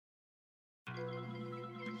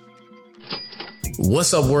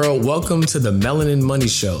What's up, world? Welcome to the Melanin Money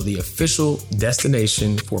Show, the official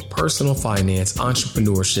destination for personal finance,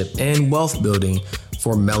 entrepreneurship, and wealth building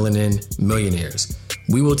for melanin millionaires.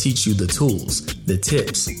 We will teach you the tools, the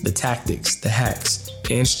tips, the tactics, the hacks,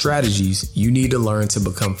 and strategies you need to learn to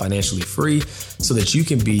become financially free so that you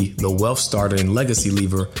can be the wealth starter and legacy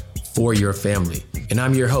leaver for your family. And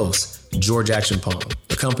I'm your host, George Actionpong,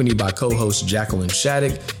 accompanied by co-hosts Jacqueline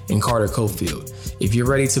Shattuck and Carter Cofield. If you're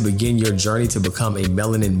ready to begin your journey to become a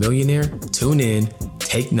melanin millionaire, tune in,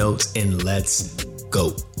 take notes, and let's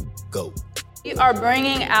go. We are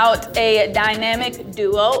bringing out a dynamic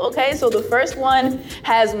duo, okay? So the first one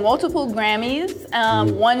has multiple Grammys,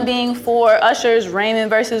 one being for Usher's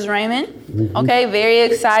Raymond versus Raymond. Okay, very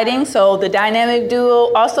exciting. So the dynamic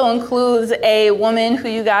duo also includes a woman who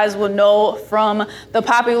you guys will know from the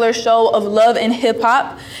popular show of Love and Hip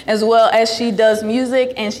Hop, as well as she does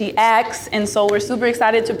music and she acts. And so we're super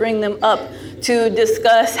excited to bring them up to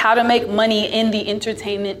discuss how to make money in the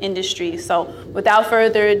entertainment industry. So without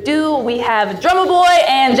further ado, we have Drummer Boy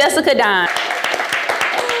and Jessica Dime.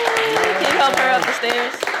 Can you help her up the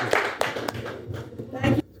stairs?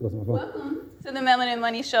 Welcome to the Melanin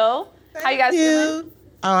Money Show. How you guys feeling?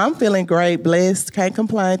 Oh, I'm feeling great, blessed, can't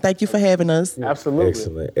complain. Thank you for having us.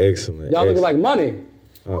 Absolutely. Excellent. Y'all looking like money.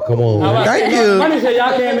 Oh, come on. Thank you. Money said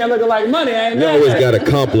y'all came here looking like money. Ain't You always got to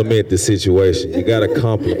compliment the situation. You got to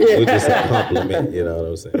compliment. We're just a compliment, you know what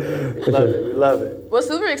I'm saying? We love it. We're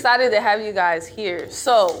super excited to have you guys here.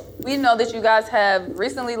 So we know that you guys have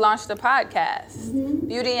recently launched a podcast,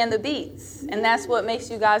 Beauty and the Beats, and that's what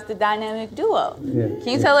makes you guys the dynamic duo. Yeah. Can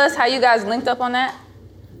you tell us how you guys linked up on that?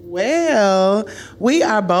 Well, we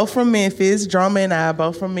are both from Memphis. Drummer and I are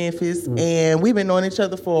both from Memphis, and we've been knowing each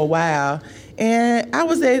other for a while. And I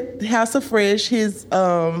was at House of Fresh, your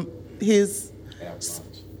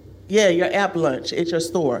app lunch at your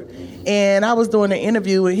store. And I was doing an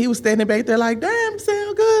interview, and he was standing back there like, damn,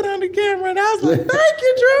 sound good on the camera. And I was like, thank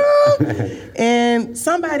you, Drum. And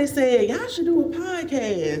somebody said, y'all should do a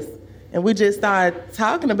podcast. And we just started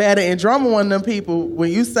talking about it. And Drummer, one of them people,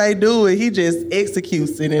 when you say do it, he just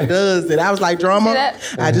executes it and does it. I was like, Drummer,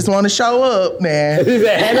 I just want to show up, man.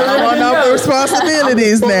 I don't want no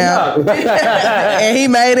responsibilities now. And he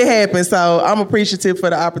made it happen. So I'm appreciative for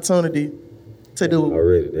the opportunity to do it.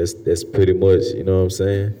 Already, that's pretty much, you know what I'm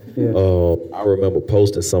saying? Yeah. I remember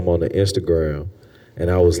posting some on the Instagram. And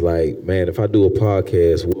I was like, man, if I do a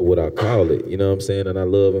podcast, what would I call it? You know what I'm saying? And I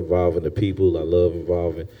love involving the people. I love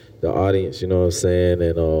involving the audience, you know what I'm saying?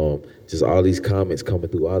 And just all these comments coming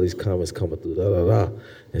through, And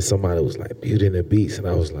somebody was like, Beauty and the Beats. And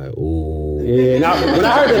I was like, ooh. Yeah, now, when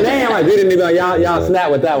I heard the name, I'm like, Beauty and the Beats, y'all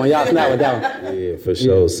snap with that one. Yeah, for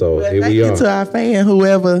sure. So well, here we are. Thank you to our fan,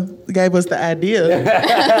 whoever gave us the idea.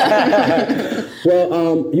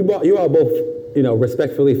 Well, you all both,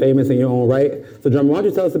 respectfully famous in your own right. So, Drummer, why don't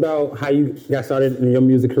you tell us about how you got started in your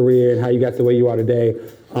music career and how you got to where you are today?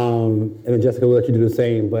 And then Jessica will let you do the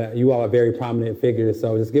same. But you all are very prominent figures,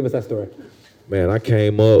 so just give us that story. Man, I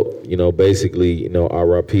came up, basically,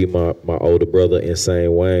 RIP my older brother,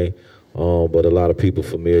 Insane Wayne. But a lot of people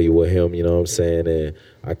familiar with him, you know what I'm saying? And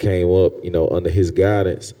I came up, under his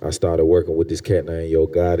guidance. I started working with this cat named Yo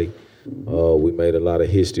Gotti. We made a lot of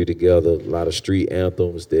history together, a lot of street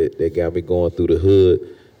anthems that got me going through the hood.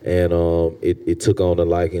 And it took on the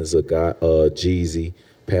likings of Jeezy,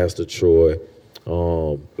 Pastor Troy,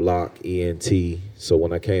 Block, ENT. So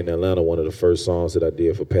when I came to Atlanta, one of the first songs that I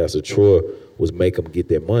did for Pastor Troy was Make 'Em Get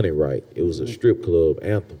Their Money Right. It was a strip club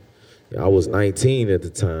anthem. I was 19 at the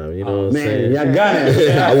time, you know what I'm saying? Man, y'all got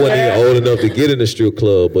it. I wasn't even old enough to get in the strip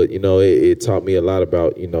club, but, it taught me a lot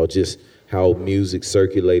about, just how music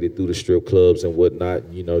circulated through the strip clubs and whatnot,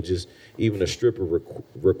 just even a stripper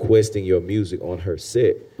requesting your music on her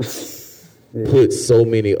set put so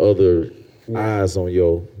many other eyes on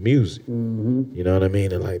your music. You know what I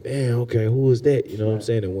mean? And like, damn, okay, who is that? You know what I'm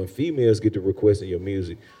saying? And when females get to requesting your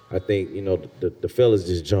music, I think, the fellas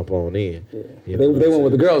just jump on in. Yeah. They want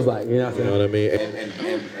what the girls like, you know what I'm saying? You know what I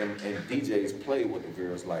mean? And DJs play what the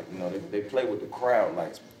girls like. They play what the crowd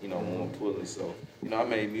likes, more importantly. So, I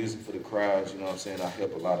made music for the crowds, you know what I'm saying? I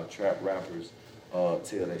help a lot of trap rappers tell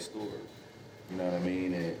their story. You know what I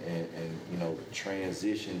mean? And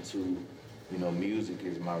transition to, music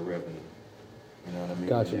is my revenue. You know what I mean?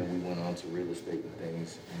 Gotcha. And then we went on to real estate and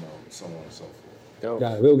things, so on and so forth.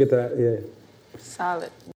 Got it. We'll get to that, yeah. Solid.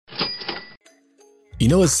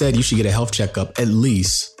 It's said you should get a health checkup at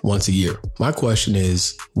least once a year. My question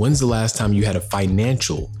is, when's the last time you had a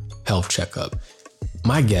financial health checkup?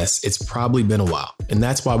 My guess, it's probably been a while, and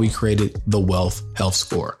that's why we created the Wealth Health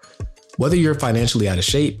Score. Whether you're financially out of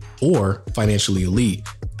shape or financially elite,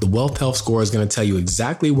 The Wealth Health Score is going to tell you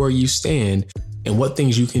exactly where you stand and what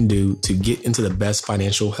things you can do to get into the best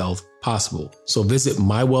financial health possible. So visit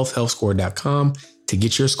mywealthhealthscore.com to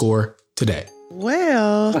get your score today.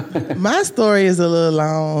 Well, my story is a little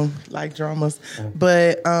long, like Drummer's,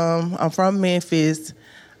 but I'm from Memphis.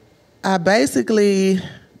 I basically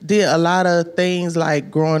did a lot of things like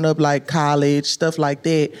growing up, like college, stuff like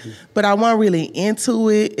that. But I wasn't really into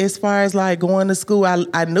it as far as like going to school.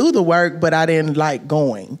 I knew the work, but I didn't like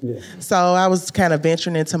going. Yeah. So I was kind of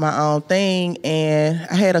venturing into my own thing. And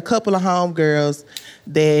I had a couple of homegirls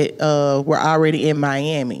that were already in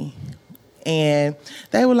Miami. And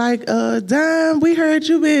they were like, Dime, we heard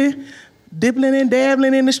you been dibbling and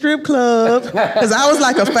dabbling in the strip club. Because I was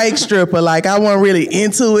like a fake stripper. Like, I wasn't really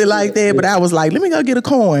into it like that. But I was like, let me go get a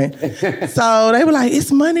coin. So they were like,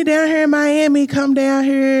 it's money down here in Miami. Come down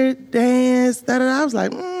here, dance. Da-da-da. I was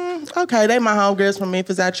like, okay. They my homegirls from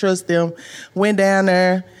Memphis. I trust them. Went down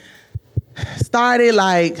there. Started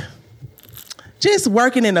like just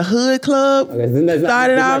working in the hood club. Okay,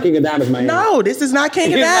 started off. King of Diamonds, Miami. No, this is not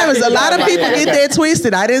King of Diamonds. A lot of people get that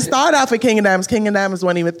twisted. I didn't start off at King of Diamonds. King of Diamonds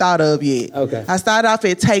wasn't even thought of yet. Okay. I started off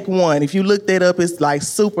at Take One. If you look that up, it's like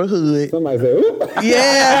super hood. Somebody said, ooh.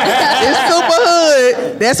 Yeah, it's super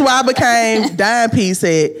hood. That's why I became Dime Piece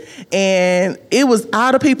Head. And it was,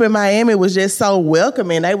 all the people in Miami was just so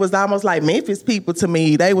welcoming. They was almost like Memphis people to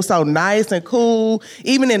me. They were so nice and cool,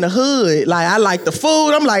 even in the hood. Like, I like the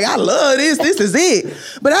food. I'm like, I love this. This is it.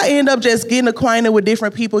 But I end up just getting acquainted with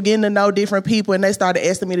different people, getting to know different people, and they started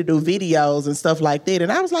asking me to do videos and stuff like that. And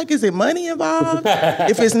I was like, is it money involved?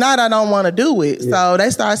 If it's not, I don't want to do it. Yeah. So they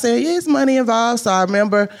started saying, yeah, it's money involved. So I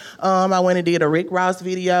remember I went and did a Rick Ross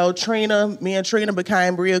video. Me and Trina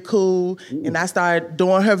became real cool, and I started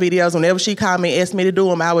doing her videos. Whenever she called me and asked me to do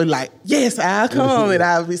them, I was like, yes, I'll come. And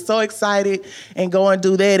I would be so excited and go and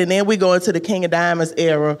do that. And then we go into the King of Diamonds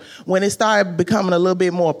era when it started becoming a little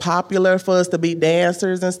bit more popular for us to be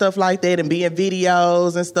dancers and stuff like that and be in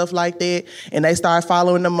videos and stuff like that. And they started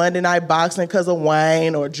following the Monday Night Boxing because of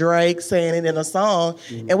Wayne or Drake saying it in a song.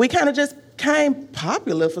 Mm-hmm. And we kind of just became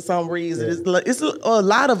popular for some reason. Yeah. It's a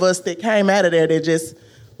lot of us that came out of there that just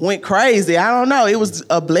went crazy. I don't know. It was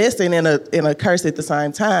a blessing and a curse at the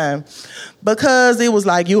same time, because it was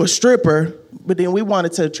like you a stripper, but then we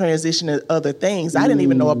wanted to transition to other things. I didn't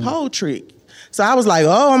even know a pole trick. So I was like,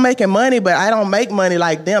 oh, I'm making money, but I don't make money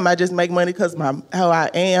like them. I just make money because how I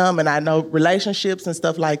am, and I know relationships and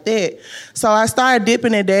stuff like that. So I started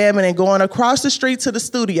dipping and dabbing and going across the street to the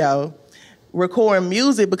studio, recording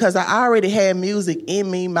music, because I already had music in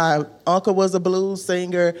me. My uncle was a blues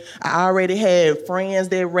singer. I already had friends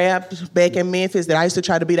that rapped back in Memphis that I used to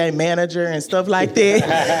try to be their manager and stuff like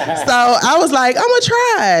that. So I was like, I'm gonna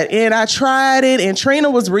try it. And I tried it, and Trina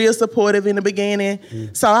was real supportive in the beginning.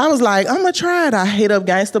 So I was like, I'm gonna try it. I hit up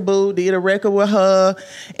Gangsta Boo, did a record with her,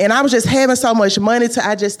 and I was just having so much money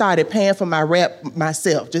I just started paying for my rap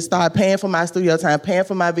myself. Just started paying for my studio time, paying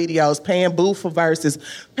for my videos, paying Boo for verses,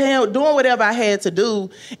 doing whatever I had to do.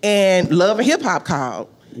 And Love and Hip Hop called.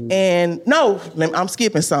 And no, I'm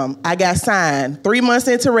skipping some. I got signed 3 months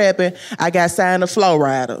into rapping. I got signed to Flow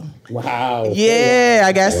Rider. Wow. Yeah,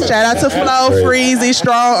 I got shout out to Flow, Freezy,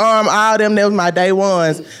 Strong Arm, all them. They was my day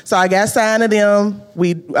ones. So I got signed to them.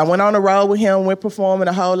 I went on the road with him, went performing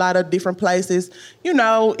a whole lot of different places. You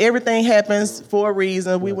know, everything happens for a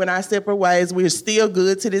reason. We went our separate ways. We're still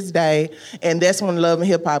good to this day. And that's when Love and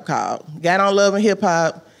Hip Hop called. Got on Love and Hip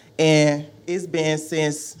Hop, and it's been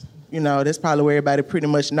since, you know, that's probably where everybody pretty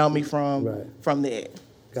much know me from there.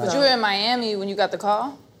 But you were in Miami when you got the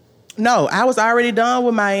call? No, I was already done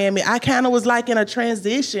with Miami. I kind of was like in a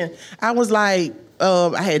transition. I was like,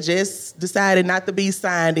 I had just decided not to be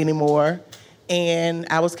signed anymore. And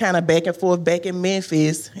I was kind of back and forth back in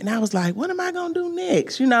Memphis. And I was like, what am I going to do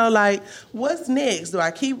next? You know, like, what's next? Do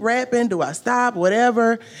I keep rapping? Do I stop?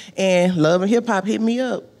 Whatever. And Love and Hip Hop hit me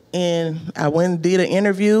up. And I went and did an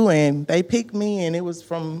interview, and they picked me, and it was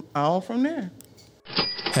from there.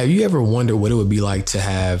 Have you ever wondered what it would be like to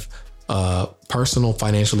have a personal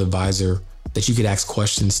financial advisor that you could ask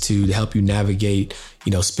questions to help you navigate,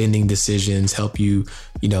 you know, spending decisions, help you,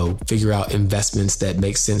 you know, figure out investments that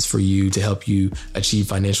make sense for you to help you achieve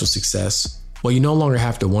financial success? Well, you no longer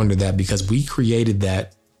have to wonder that, because we created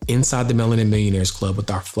that inside the Melanin Millionaires Club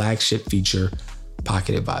with our flagship feature,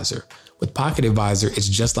 Pocket Advisor. With Pocket Advisor, it's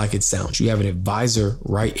just like it sounds. You have an advisor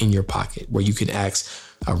right in your pocket where you can ask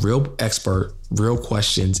a real expert, real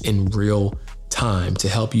questions in real time to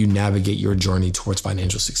help you navigate your journey towards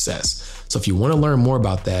financial success. So if you want to learn more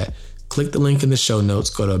about that, click the link in the show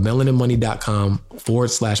notes, go to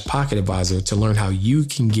melaninmoney.com/Pocket Advisor to learn how you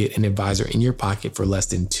can get an advisor in your pocket for less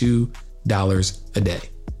than $2 a day.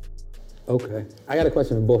 Okay. I got a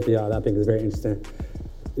question for both of y'all that I think is very interesting.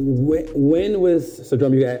 When was, so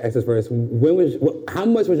Drum, you got access first. How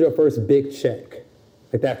much was your first big check?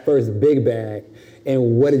 Like that first big bag,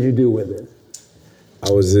 and what did you do with it?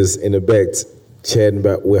 I was just in the back chatting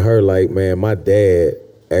about with her, like, man, my dad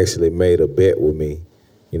actually made a bet with me.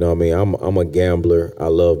 You know what I mean? I'm a gambler. I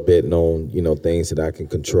love betting on, things that I can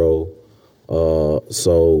control.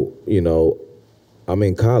 So, I'm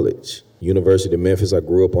in college, University of Memphis. I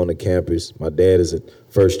grew up on the campus. My dad is a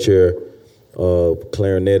first chair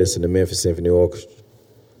clarinetist in the Memphis Symphony Orchestra.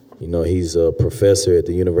 He's a professor at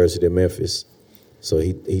the University of Memphis. So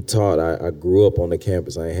he taught. I grew up on the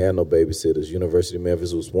campus. I ain't had no babysitters. University of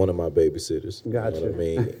Memphis was one of my babysitters. Gotcha. You know what I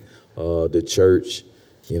mean? The church,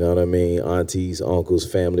 you know what I mean? Aunties, uncles,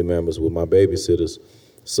 family members were my babysitters.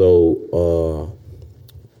 So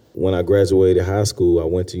when I graduated high school, I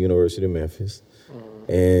went to University of Memphis.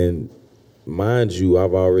 And mind you,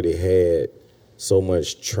 I've already had so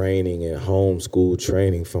much training and homeschool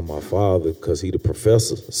training from my father because he the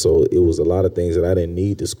professor. So it was a lot of things that I didn't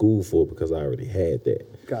need the school for because I already had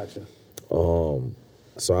that. Gotcha.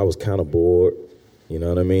 So I was kind of bored, you know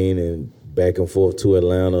what I mean? And back and forth to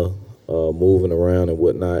Atlanta, moving around and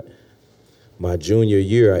whatnot. My junior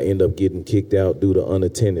year, I ended up getting kicked out due to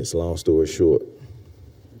unattendance, long story short.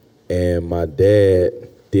 And my dad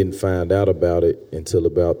didn't find out about it until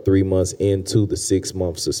about 3 months into the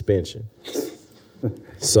 6-month suspension.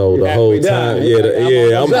 So the whole time,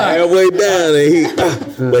 I'm halfway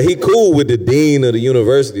down, but he cool with the dean of the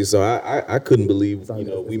university, so I couldn't believe,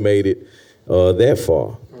 we made it that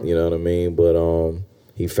far, you know what I mean? But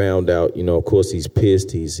he found out, of course he's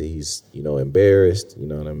pissed, he's embarrassed, you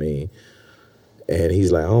know what I mean? And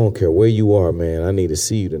he's like, I don't care where you are, man, I need to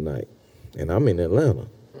see you tonight. And I'm in Atlanta.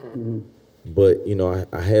 Mm-hmm. But,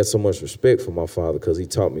 I had so much respect for my father because he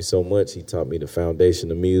taught me so much. He taught me the foundation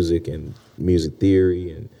of music and music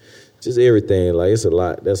theory and just everything. Like, it's a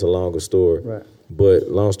lot. That's a longer story. Right. But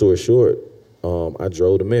long story short, I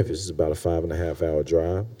drove to Memphis. It's about a 5.5-hour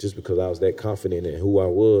drive just because I was that confident in who I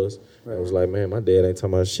was. Right. I was like, man, my dad ain't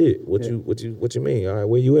talking about shit. What you mean? All right,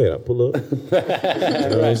 where you at? I pull up. You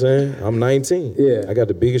know what I'm saying? I'm 19. Yeah. I got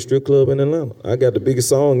the biggest strip club in Atlanta. I got the biggest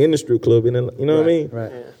song in the strip club in Atlanta. You know what I mean?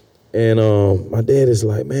 Right. And my dad is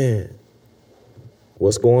like, man,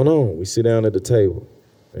 what's going on? We sit down at the table,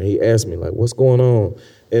 and he asked me, like, what's going on?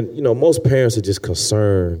 And, most parents are just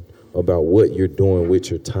concerned about what you're doing with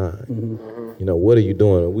your time. Mm-hmm. What are you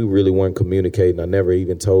doing? And we really weren't communicating. I never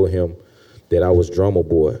even told him that I was drummer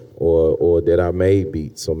boy or that I made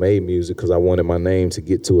beats or made music because I wanted my name to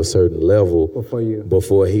get to a certain level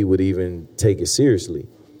before he would even take it seriously.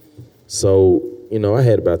 So, I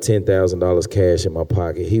had about $10,000 cash in my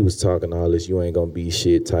pocket. He was talking all this, you ain't gonna be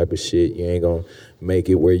shit type of shit. You ain't gonna make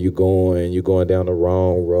it where you're going down the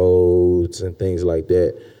wrong roads and things like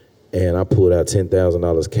that. And I pulled out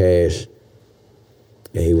 $10,000 cash.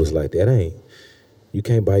 And he was like, you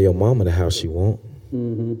can't buy your mama the house she want.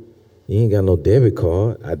 Mm-hmm. You ain't got no debit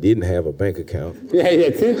card. I didn't have a bank account. Yeah,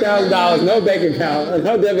 $10,000, no bank account,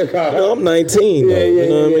 no debit card. No, I'm 19 though, you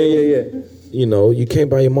know what I mean? Yeah. You can't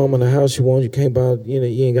buy your mama the house you want. You can't buy, you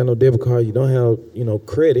ain't got no debit card. You don't have,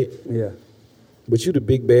 credit. Yeah. But you the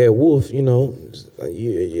big bad wolf,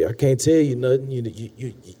 I can't tell you nothing.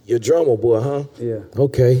 You're a drummer boy, huh? Yeah.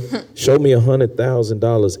 Okay. Show me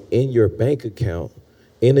 $100,000 in your bank account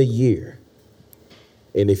in a year.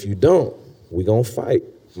 And if you don't, we gonna fight.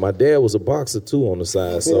 My dad was a boxer too on the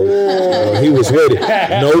side, so he was ready.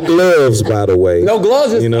 No gloves, by the way. No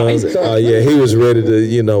gloves, he was ready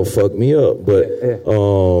to fuck me up. But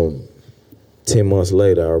 10 months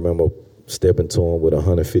later, I remember stepping to him with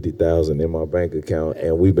 $150,000 in my bank account,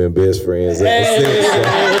 and we've been best friends ever since.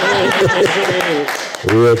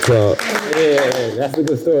 Real talk. Yeah, that's a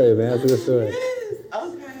good story, man. That's a good story.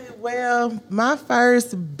 Okay, well, my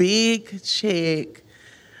first big check.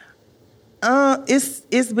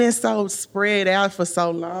 It's been so spread out for so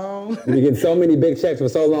long. You get so many big checks for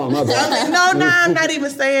so long. No, I'm not even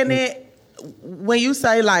saying that. When you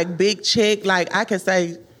say like big check, like I can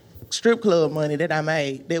say strip club money that I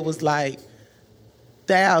made. That was like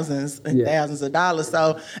thousands and thousands of dollars.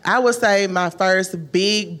 So I would say my first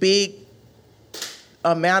big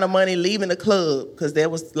amount of money leaving the club, because that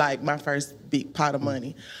was like my first big pot of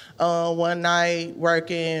money. One night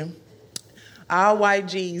working all white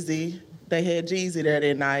Jeezy. They had Jeezy there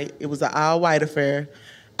that night. It was an all-white affair.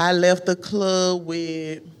 I left the club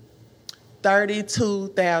with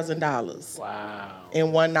 $32,000. Wow.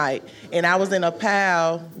 In one night. And I was in a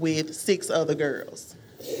pile with 6 other girls.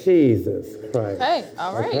 Jesus Christ. Hey,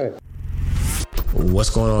 all right. Okay.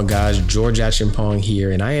 What's going on, guys? George Achimpong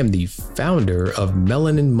here, and I am the founder of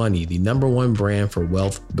Melanin Money, the #1 brand for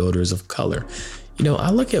wealth builders of color. You know,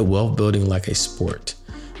 I look at wealth building like a sport.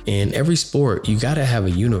 In every sport, you got to have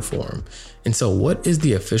a uniform. And so what is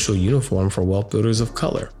the official uniform for wealth builders of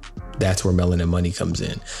color? That's where Melanin Money comes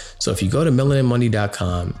in. So if you go to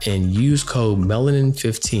melaninmoney.com and use code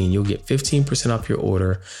MELANIN15, you'll get 15% off your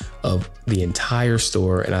order of the entire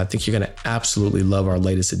store. And I think you're going to absolutely love our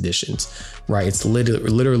latest additions, right? It's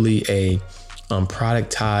literally a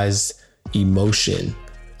productized emotion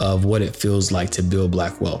of what it feels like to build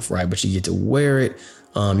Black wealth, right? But you get to wear it.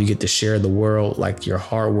 You get to share the world, like your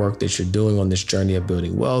hard work that you're doing on this journey of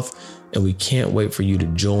building wealth. And we can't wait for you to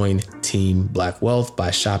join Team Black Wealth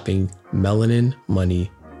by shopping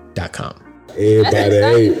melaninmoney.com.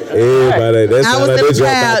 Everybody. That's I was like the they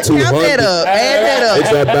dropped proud. about 200. Count that up. Add that up. They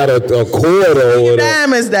dropped about a quarter over there.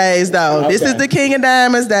 Diamonds days, though. Okay. This is the King of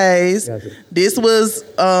Diamonds days. Gotcha. This was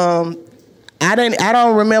I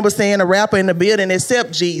don't remember seeing a rapper in the building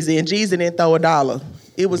except Jeezy, and Jeezy didn't throw $1.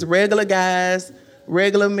 It was regular guys,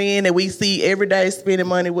 regular men that we see every day spending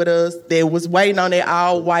money with us. They was waiting on that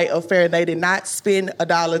all-white affair, and they did not spend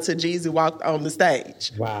 $1 till Jeezy walked on the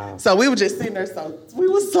stage. Wow. So we were just sitting there, so we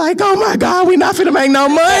was like, oh my God, we not finna make no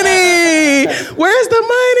money. Where's the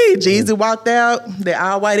money? Jeezy walked out, the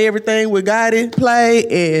all-white everything with Gotti played,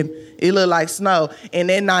 and it looked like snow. And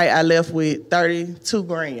that night I left with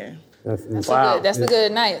 $32,000. That's a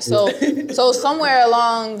good night. So somewhere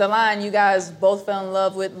along the line, you guys both fell in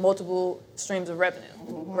love with multiple streams of revenue,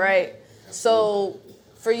 right? So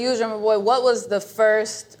for you, Drummer Boy, what was the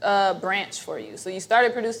first branch for you? So you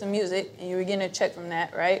started producing music, and you were getting a check from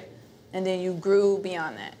that, right? And then you grew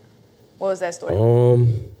beyond that. What was that story?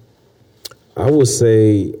 I would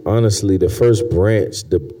say, honestly, the first branch,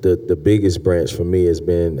 the biggest branch for me has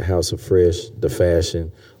been House of Fresh, the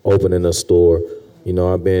fashion, opening a store. You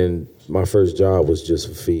know, my first job was Just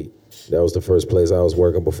for Feet. That was the first place I was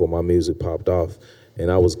working before my music popped off.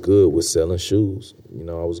 And I was good with selling shoes. You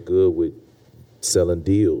know, I was good with selling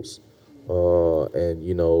deals. And,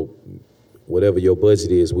 you know, whatever your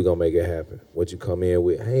budget is, we're going to make it happen. What you come in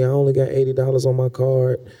with, hey, I only got $80 on my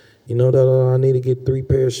card. You know, I need to get 3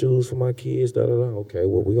 pair of shoes for my kids, Okay,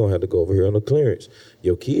 well, we're going to have to go over here on the clearance.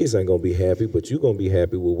 Your kids ain't going to be happy, but you're going to be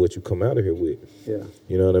happy with what you come out of here with. Yeah.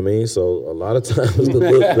 You know what I mean? So a lot of times the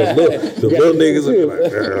little niggas are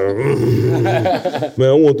like, man,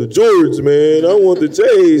 I want the Jordans, man. I want the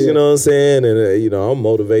J's, you know what I'm saying? And, you know, I'm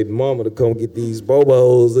motivating mama to come get these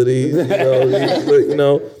Bobos or these, you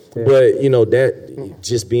know. Yeah. But, you know, that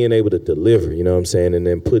just being able to deliver, you know what I'm saying? And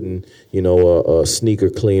then putting, you know, a sneaker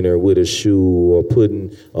cleaner with a shoe or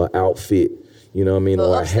putting an outfit, you know what I mean?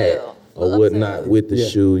 Or a hat or whatnot with the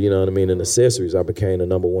shoe, you know what I mean? And accessories. I became the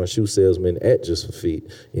 #1 shoe salesman at Just for Feet,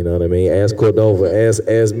 you know what I mean? Ask Cordova,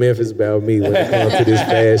 ask Memphis about me when it comes to this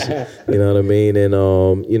fashion, you know what I mean? And,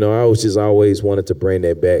 you know, I was just always wanted to bring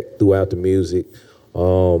that back throughout the music.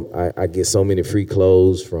 I get so many free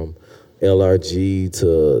clothes from LRG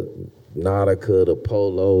to Nautica to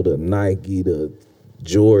Polo to Nike to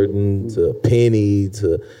Jordan to Penny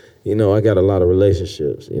to, you know, I got a lot of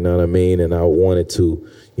relationships, you know what I mean? And I wanted to,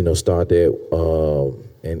 you know, start that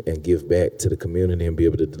and give back to the community and be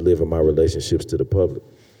able to deliver my relationships to the public.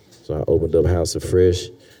 So I opened up House of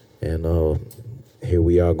Fresh, and here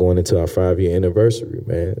we are going into our 5-year anniversary,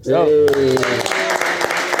 man.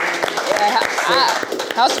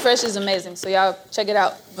 House of Fresh is amazing, so y'all check it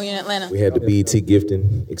out when you're in Atlanta. We had the BET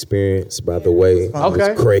gifting experience, by the way. It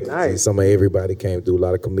was crazy. Nice. Everybody came through, a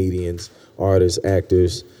lot of comedians, artists,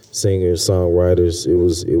 actors, singers, songwriters. It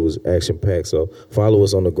was action-packed. So follow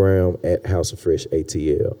us on the gram at House of Fresh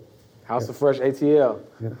ATL. House of Fresh ATL.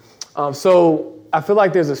 Yeah. So I feel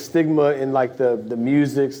like there's a stigma in like the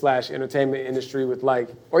music/entertainment industry with like,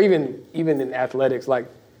 or even in athletics, like,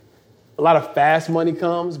 a lot of fast money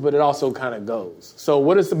comes, but it also kind of goes. So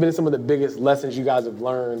what has been some of the biggest lessons you guys have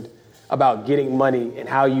learned about getting money and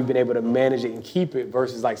how you've been able to manage it and keep it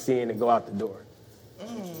versus like seeing it go out the door?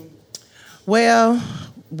 Well,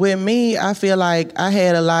 with me, I feel like I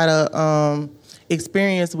had a lot of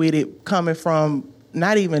experience with it coming from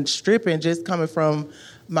not even stripping, just coming from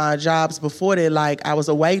my jobs before that. Like, I was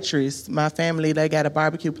a waitress. My family, they got a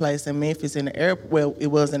barbecue place in Memphis in the airport. Well, it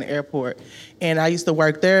was in the airport. And I used to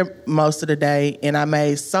work there most of the day, and I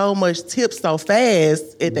made so much tips so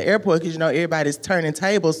fast at the airport because, you know, everybody's turning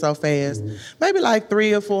tables so fast. Maybe like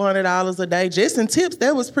 $300 or $400 a day just in tips.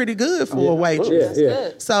 That was pretty good for a waitress.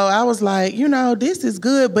 Good. So I was like, you know, this is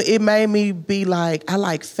good, but it made me be like, I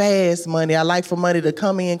like fast money. I like for money to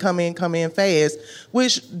come in fast,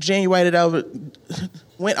 which generated over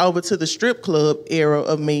went over to the strip club era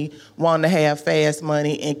of me wanting to have fast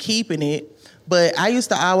money and keeping it. But I used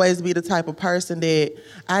to always be the type of person that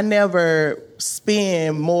I never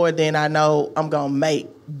spend more than I know I'm gonna make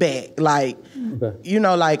back. Like, you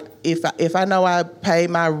know, like if I know I pay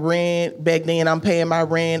my rent, back then I'm paying my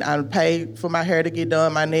rent, I pay for my hair to get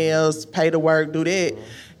done, my nails, pay to work, do that.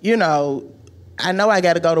 You know, I know I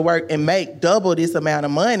got to go to work and make double this amount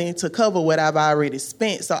of money to cover what I've already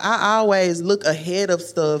spent. So I always look ahead of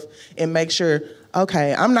stuff and make sure,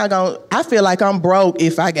 okay, I feel like I'm broke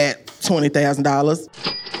if I got $20,000.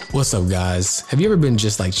 What's up, guys? Have you ever been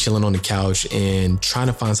just like chilling on the couch and trying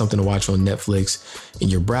to find something to watch on Netflix,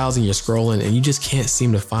 and you're browsing, you're scrolling, and you just can't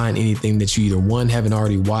seem to find anything that you either, one, haven't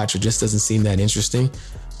already watched or just doesn't seem that interesting?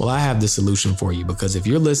 Well, I have the solution for you, because if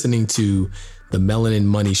you're listening to the Melanin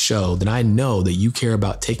Money Show, then I know that you care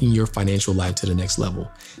about taking your financial life to the next level.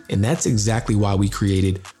 And that's exactly why we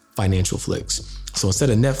created Financial Flicks. So instead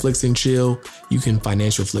of Netflix and chill, you can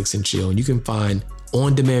Financial Flicks and chill, and you can find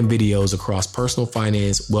on-demand videos across personal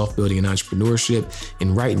finance, wealth building, and entrepreneurship.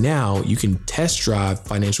 And right now, you can test drive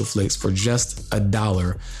Financial Flicks for just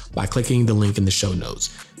 $1 by clicking the link in the show notes.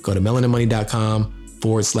 Go to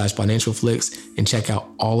melaninmoney.com/Financial Flicks and check out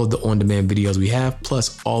all of the on-demand videos we have,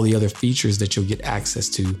 plus all the other features that you'll get access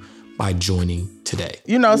to by joining today.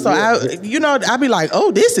 You know, so I'd be like,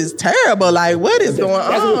 oh, this is terrible. Like, what is going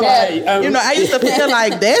on? I used to feel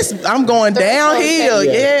like I'm going downhill.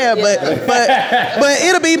 Yeah, but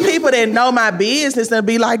it'll be people that know my business and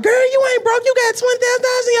be like, girl, you ain't broke. You got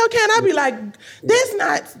 $20,000 in your account. I'll be like, that's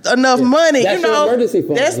not enough money. That's your emergency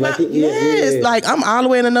fund. That's like I'm all the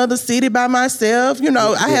way in another city by myself. You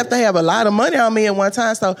know, I have to have a lot of money on me at one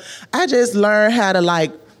time. So I just learned how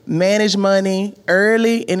to manage money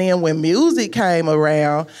early, and then when music came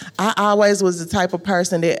around, I always was the type of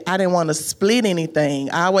person that I didn't want to split anything.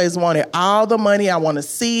 I always wanted all the money. I want to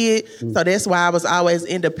see it. So that's why I was always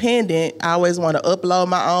independent. I always want to upload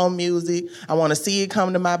my own music. I want to see it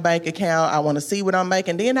come to my bank account. I want to see what I'm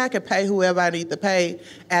making. Then I can pay whoever I need to pay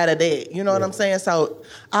out of that. You know what I'm saying? So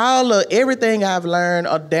everything I've learned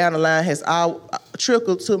down the line has all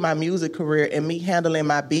trickled to my music career and me handling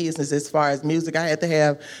my business. As far as music, I had to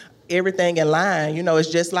have everything in line. You know, it's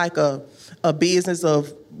just like a business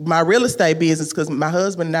of my real estate business, because my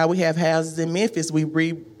husband and I, we have houses in Memphis. We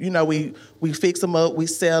fix them up, we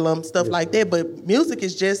sell them, stuff like that. But music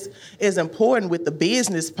is just as important with the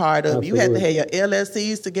business part of it. You have to have your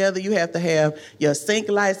LLCs together. You have to have your sync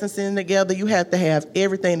licensing together. You have to have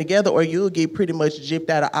everything together, or you'll get pretty much gypped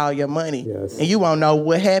out of all your money. Yes. And you won't know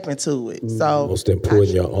what happened to it. So most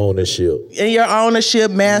important, your ownership. And your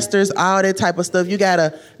ownership, masters, all that type of stuff. You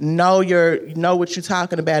gotta know what you're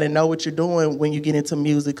talking about and know what you're doing when you get into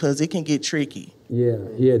music, because it can get tricky.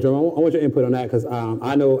 Yeah, Jerome, I want your input on that, because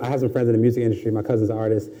I know I have some friends in the music industry. My cousin's an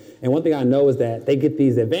artist, and one thing I know is that they get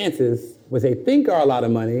these advances, which they think are a lot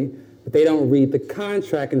of money, but they don't read the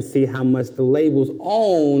contract and see how much the labels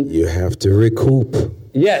own. You have to recoup.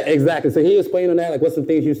 Yeah, exactly. So can you explain on that? Like, what's some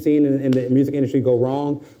things you've seen in the music industry go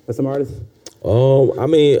wrong for some artists? I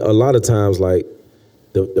mean, a lot of times, like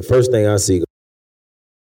the first thing I see,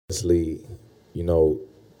 honestly, you know,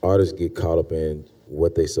 artists get caught up in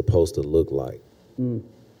what they're supposed to look like.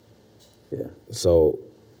 Yeah. So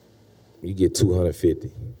you get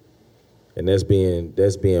 250, and that's being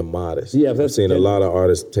modest. Yeah, I've seen a lot of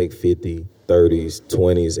artists take 50, 30s,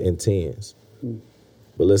 20s, and 10s.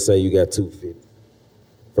 But let's say you got 250.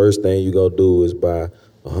 First thing you gonna do is buy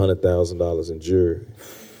 $100,000 in jewelry.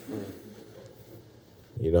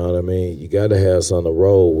 You know what I mean? You got to have something to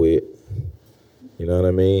roll with. You know what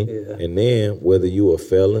I mean? Yeah. And then whether you a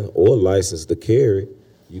felon or licensed to carry,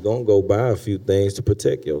 you're going to go buy a few things to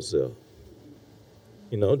protect yourself.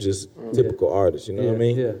 You know, just typical artists, you know what I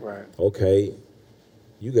mean? Yeah. Right. Okay,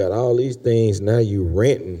 you got all these things, now you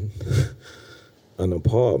renting an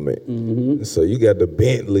apartment. Mm-hmm. So you got the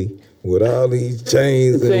Bentley with all these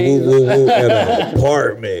chains and woo at an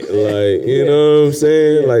apartment. Like, you know what I'm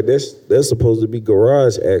saying? Like, that's supposed to be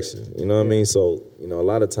garage action. You know what I mean? So, you know, a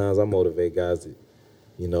lot of times I motivate guys to,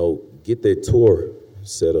 you know, get their tour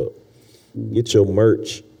set up. Get your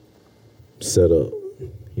merch set up.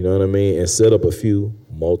 You know what I mean? And set up a few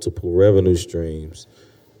multiple revenue streams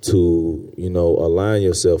to, you know, align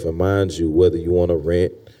yourself. And mind you, whether you want to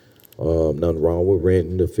rent, nothing wrong with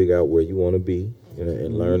renting, to figure out where you want to be, you know,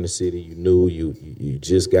 and learn the city. You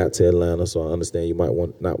just got to Atlanta, so I understand you might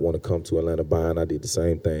not want to come to Atlanta buying. I did the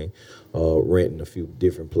same thing, renting a few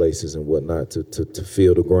different places and whatnot to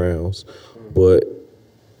fill the grounds. But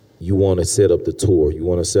you want to set up the tour. You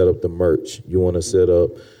want to set up the merch. You want to set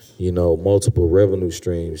up, you know, multiple revenue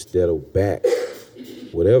streams that'll back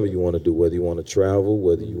whatever you want to do, whether you want to travel,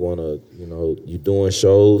 whether you want to, you're doing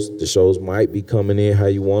shows. The shows might be coming in how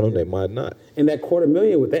you want them. They might not. And that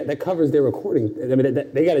 $250,000 with that covers their recording. I mean,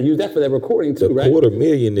 they got to use that for their recording too, right? The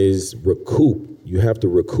 $250,000 is recoup. You have to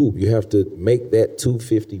recoup. You have to make that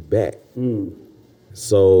 $250,000 back.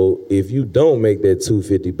 So if you don't make that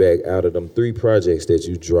 $250,000 back out of them 3 projects that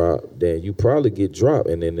you drop, then you probably get dropped,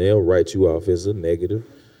 and then they'll write you off as a negative.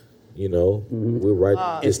 We'll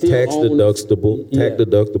write it's tax deductible,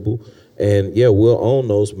 and we'll own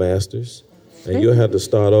those masters, and you'll have to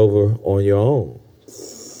start over on your own.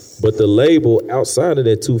 But the label outside of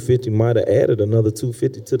that $250,000 might have added another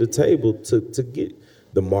 $250,000 to the table to get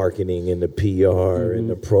the marketing and the PR and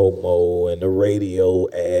the promo and the radio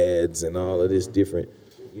ads and all of this different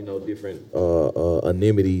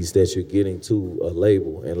amenities that you're getting to a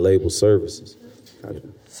label and label services. Gotcha.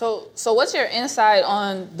 So what's your insight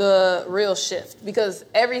on the real shift? Because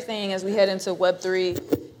everything as we head into Web3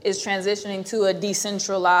 is transitioning to a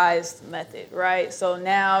decentralized method, right? So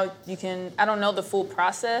now you can, I don't know the full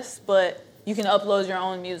process, but you can upload your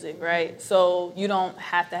own music, right? So you don't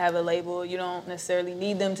have to have a label. You don't necessarily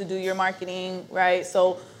need them to do your marketing, right?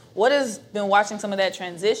 So what has been watching some of that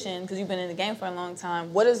transition, because you've been in the game for a long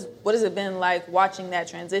time, what has it been like watching that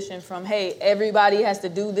transition from, hey, everybody has to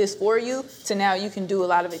do this for you, to now you can do a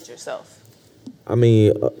lot of it yourself? I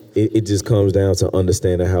mean, it just comes down to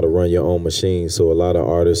understanding how to run your own machine. So a lot of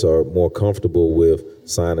artists are more comfortable with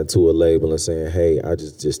signing to a label and saying, hey, I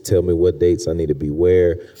just tell me what dates I need to be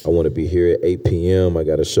where. I want to be here at 8 p.m. I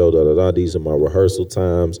got a show, da-da-da. These are my rehearsal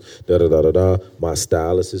times, da-da-da-da-da. My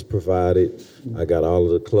stylist is provided. I got all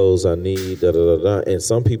of the clothes I need, da-da-da-da. And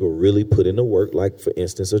some people really put in the work, like, for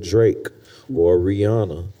instance, a Drake or a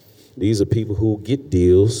Rihanna. These are people who get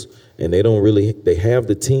deals, and they have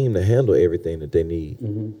the team to handle everything that they need.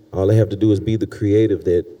 All they have to do is be the creative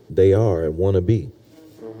that they are and want to be.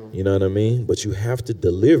 You know what I mean? But you have to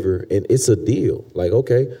deliver, and it's a deal. Like,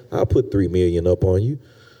 okay, I'll put $3 million up on you.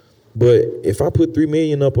 But if I put $3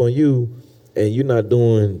 million up on you and you're not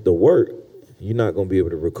doing the work, you're not going to be able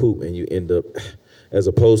to recoup, and you end up, as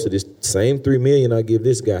opposed to this same $3 million I give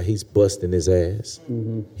this guy, he's busting his ass.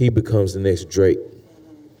 He becomes the next Drake.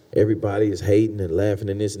 Everybody is hating and laughing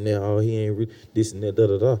and this and that. Oh, he ain't this and that,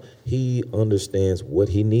 da-da-da. He understands what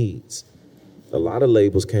he needs. A lot of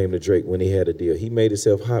labels came to Drake when he had a deal. He made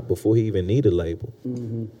himself hot before he even needed a label.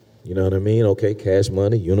 You know what I mean? Okay, Cash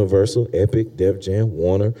Money, Universal, Epic, Def Jam,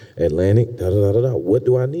 Warner, Atlantic, da-da-da-da-da. What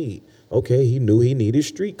do I need? Okay, he knew he needed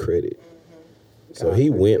street credit. So he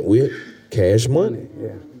went with Cash Money.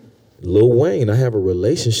 Lil Wayne, I have a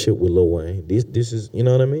relationship with Lil Wayne. This is, you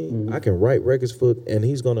know what I mean? I can write records and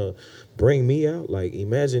he's gonna bring me out. Like,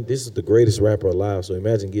 imagine this is the greatest rapper alive, so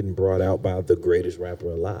imagine getting brought out by the greatest rapper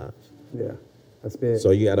alive. Yeah, that's big. So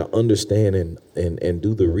you gotta understand and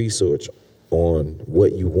do the research on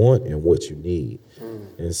what you want and what you need.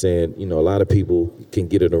 And saying, a lot of people can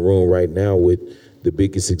get in a room right now with the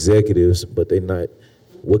biggest executives, but they're not,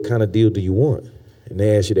 what kind of deal do you want? And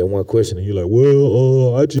they ask you that one question, and you're like,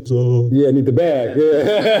 well, I just... Yeah, I need the bag.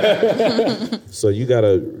 Yeah. So you got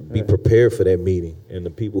to be prepared for that meeting. And the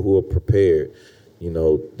people who are prepared,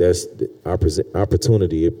 that's the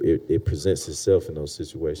opportunity. It presents itself in those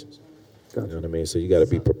situations. Gotcha. You know what I mean? So you got to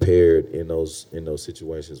be prepared in those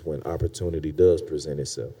situations when opportunity does present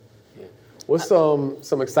itself. Yeah. What's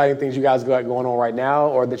some exciting things you guys got going on right now,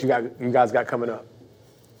 or that you guys got coming up?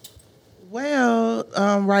 Well,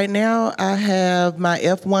 right now I have my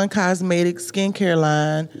F1 Cosmetics skincare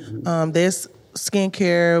line. This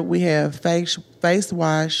skincare, we have face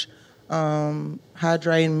wash,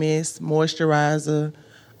 hydrating mist, moisturizer.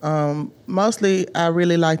 Mostly I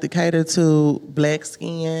really like to cater to black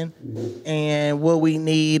skin and what we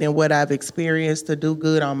need and what I've experienced to do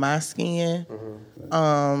good on my skin.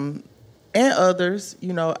 And others,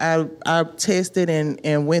 I tested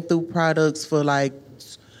and went through products for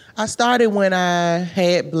I started when I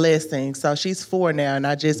had Blessing, so she's 4 now, and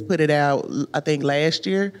I just put it out, I think, last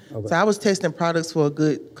year. Okay. So I was testing products for a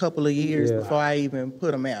good couple of years before I even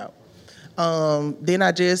put them out. Then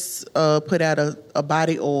I just put out a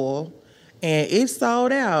body oil, and it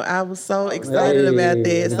sold out. I was so excited about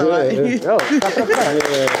that. So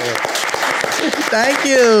Thank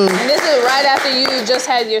you. And this is right after you just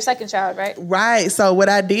had your second child, right? Right. So what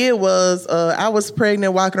I did was I was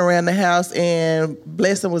pregnant walking around the house, and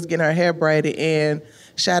Blessing was getting her hair braided. And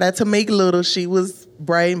shout out to Meek Little. She was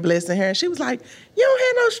braiding Blessing hair. And she was like, you don't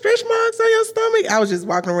have no stretch marks on your stomach? I was just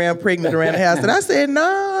walking around pregnant around the house. And I said, no,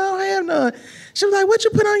 I don't have none. She was like, what you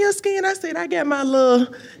put on your skin? I said, I got my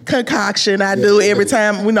little concoction I do every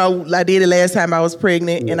time. You know, I did it last time I was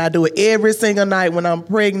pregnant, and I do it every single night when I'm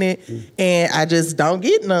pregnant, and I just don't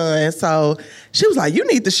get none. So she was like, you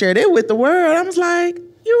need to share that with the world. I was like,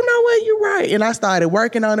 you know what, you're right. And I started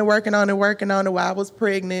working on it while I was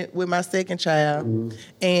pregnant with my second child.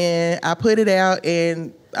 And I put it out,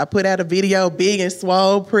 and I put out a video, big and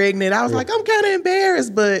swole, pregnant. I was like, I'm kind of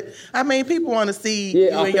embarrassed, but I mean, people want to see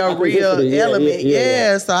you in your real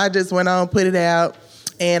element. So I just went on, put it out,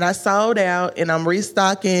 and I sold out, and I'm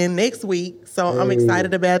restocking next week. So I'm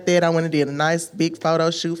excited about that. I went and did a nice big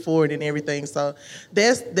photo shoot for it and everything. So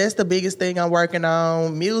that's the biggest thing I'm working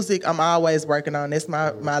on. Music, I'm always working on. That's my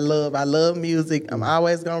love. I love music. I'm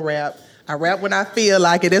always gonna rap. I rap when I feel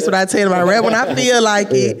like it. That's what I tell them. I rap when I feel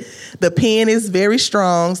like it. The pen is very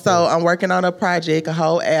strong, so I'm working on a project, a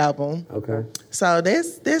whole album. Okay. So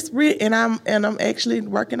that's real, and I'm actually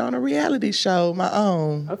working on a reality show, my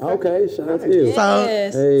own. Okay, shout out to you.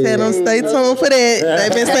 So tell them stay tuned for that.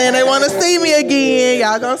 They've been saying they want to see me again.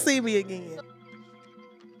 Y'all gonna see me again.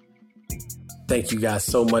 Thank you guys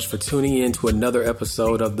so much for tuning in to another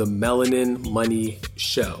episode of the Melanin Money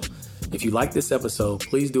Show. If you like this episode,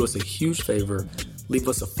 please do us a huge favor. Leave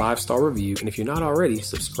us a 5-star review. And if you're not already,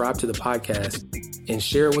 subscribe to the podcast and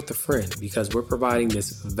share it with a friend, because we're providing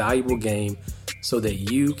this valuable game so that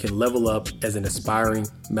you can level up as an aspiring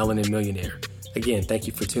melanin millionaire. Again, thank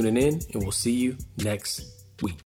you for tuning in, and we'll see you next week.